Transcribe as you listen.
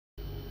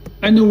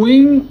And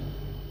when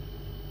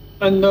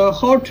and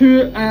how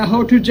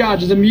to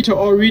judge the meter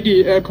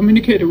already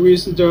communicate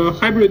with the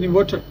hybrid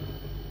inverter.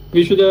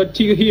 We should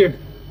take here.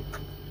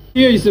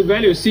 Here is the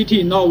value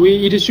CT. Now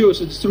it shows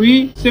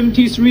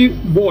 373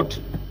 volt.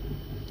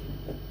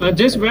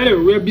 This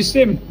value will be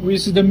same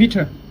with the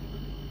meter.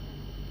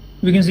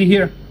 We can see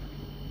here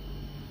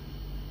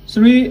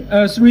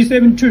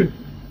 372.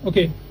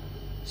 Okay,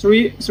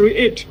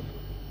 338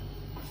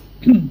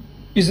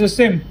 is the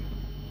same.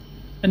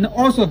 And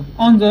also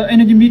on the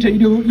energy meter, it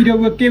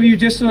will give you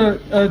just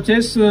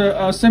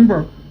a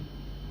symbol.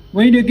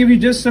 When it give you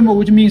just symbol,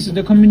 which means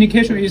the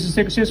communication is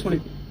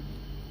successfully.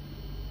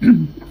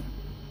 And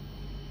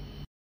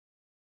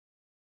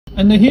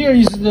here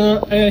is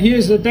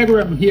the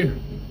diagram here.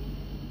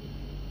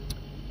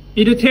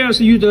 It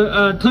tells you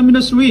the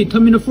terminal 3,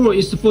 terminal 4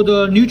 is for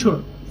the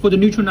neutral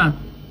line,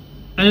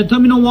 and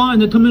terminal 1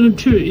 and the terminal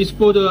 2 is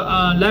for the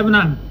level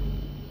line.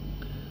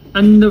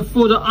 And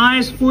for the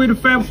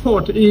IS485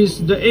 port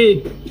is the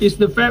A is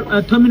the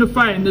terminal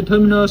 5 and the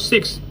terminal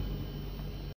 6.